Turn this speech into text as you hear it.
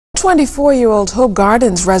24-year-old Hope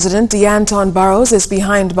Gardens resident DeAnton Burrows is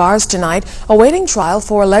behind bars tonight, awaiting trial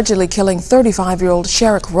for allegedly killing 35-year-old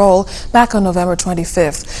Sherrick Roll back on November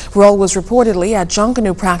 25th. Roll was reportedly at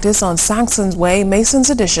Junkanoo practice on Saxon's Way,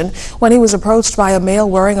 Mason's Addition, when he was approached by a male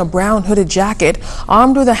wearing a brown hooded jacket,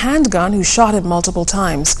 armed with a handgun, who shot him multiple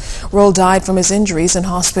times. Roll died from his injuries in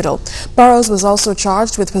hospital. Burrows was also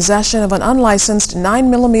charged with possession of an unlicensed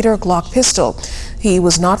 9mm Glock pistol. He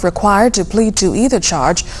was not required to plead to either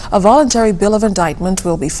charge. A voluntary bill of indictment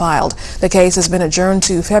will be filed. The case has been adjourned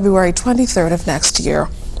to February 23rd of next year.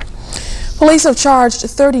 Police have charged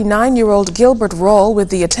 39-year-old Gilbert Roll with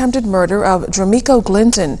the attempted murder of Dramiko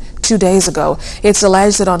Glinton 2 days ago. It's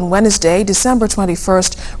alleged that on Wednesday, December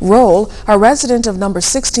 21st, Roll, a resident of number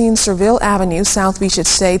 16 Serville Avenue, South Beach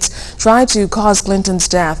Estates, tried to cause Glinton's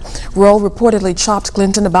death. Roll reportedly chopped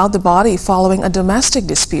Glinton about the body following a domestic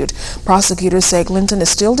dispute. Prosecutors say Glinton is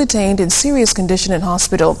still detained in serious condition in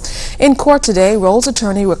hospital. In court today, Roll's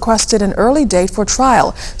attorney requested an early date for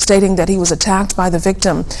trial, stating that he was attacked by the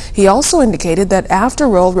victim. He also indicated that after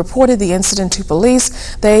Roll reported the incident to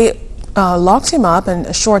police, they locked him up and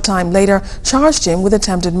a short time later charged him with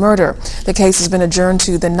attempted murder. The case has been adjourned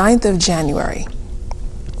to the 9th of January.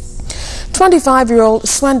 25-year-old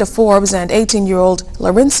Swenda Forbes and 18-year-old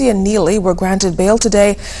Larincia Neely were granted bail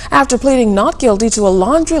today after pleading not guilty to a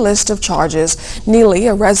laundry list of charges. Neely,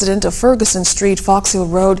 a resident of Ferguson Street, Fox Hill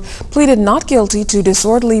Road, pleaded not guilty to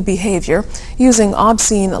disorderly behavior, using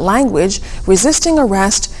obscene language, resisting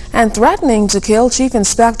arrest, and threatening to kill Chief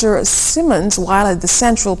Inspector Simmons while at the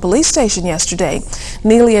Central Police Station yesterday.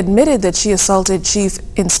 Neely admitted that she assaulted Chief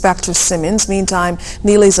Inspector Simmons. Meantime,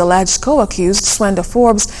 Neely's alleged co-accused, Swenda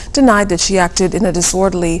Forbes, denied that she acted in a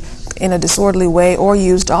disorderly way or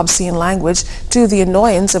used obscene language to the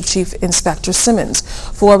annoyance of Chief Inspector Simmons.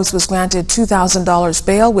 Forbes was granted $2,000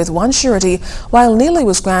 bail with one surety, while Neely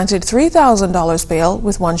was granted $3,000 bail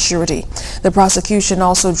with one surety. The prosecution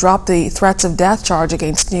also dropped the threats of death charge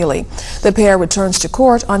against Neely. The pair returns to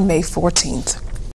court on May 14th.